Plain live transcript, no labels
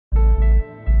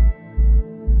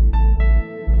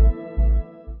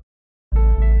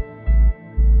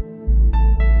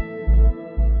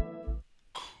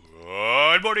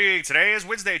morning. Today is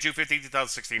Wednesday, June 15th,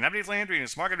 2016. I'm Dave Landry, and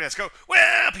it's Market Let's go.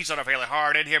 Well, peace out of fairly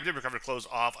hard in here. We did recover to close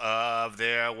off of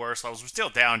their worst levels. We're still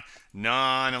down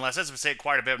nonetheless. As I've said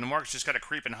quite a bit, and the market's just kind of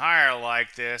creeping higher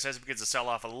like this. As it begins to sell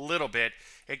off a little bit,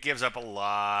 it gives up a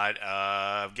lot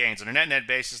of gains. On a net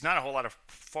basis, not a whole lot of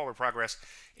forward progress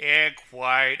in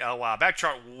quite a while. Back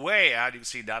chart way out. You can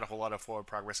see not a whole lot of forward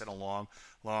progress in a long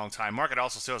time. Market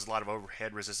also still has a lot of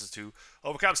overhead resistance to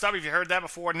overcome. Stop if you heard that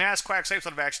before. NASDAQ, same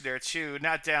sort of action there too.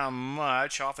 Not down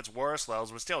much off its worst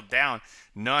levels, but still down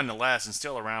nonetheless, and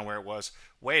still around where it was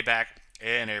way back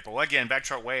in April. Again, back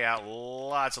chart way out.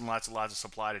 Lots and lots of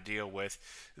supply to deal with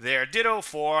there. Ditto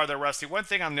for the Rusty. One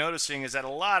thing I'm noticing is that a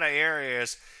lot of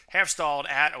areas have stalled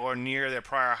at or near their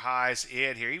prior highs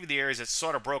in here. Even the areas that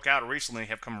sort of broke out recently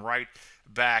have come right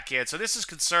back in. So this is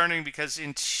concerning because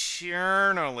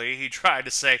internally he tried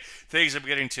to say things are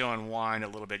beginning to unwind a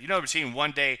little bit. You know, we're seeing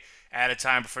one day at a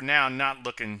time, but for now, not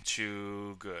looking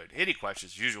too good. Any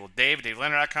questions? As usual, Dave at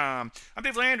DaveLandry.com. I'm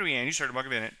Dave Landry, and you started Market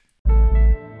Minute.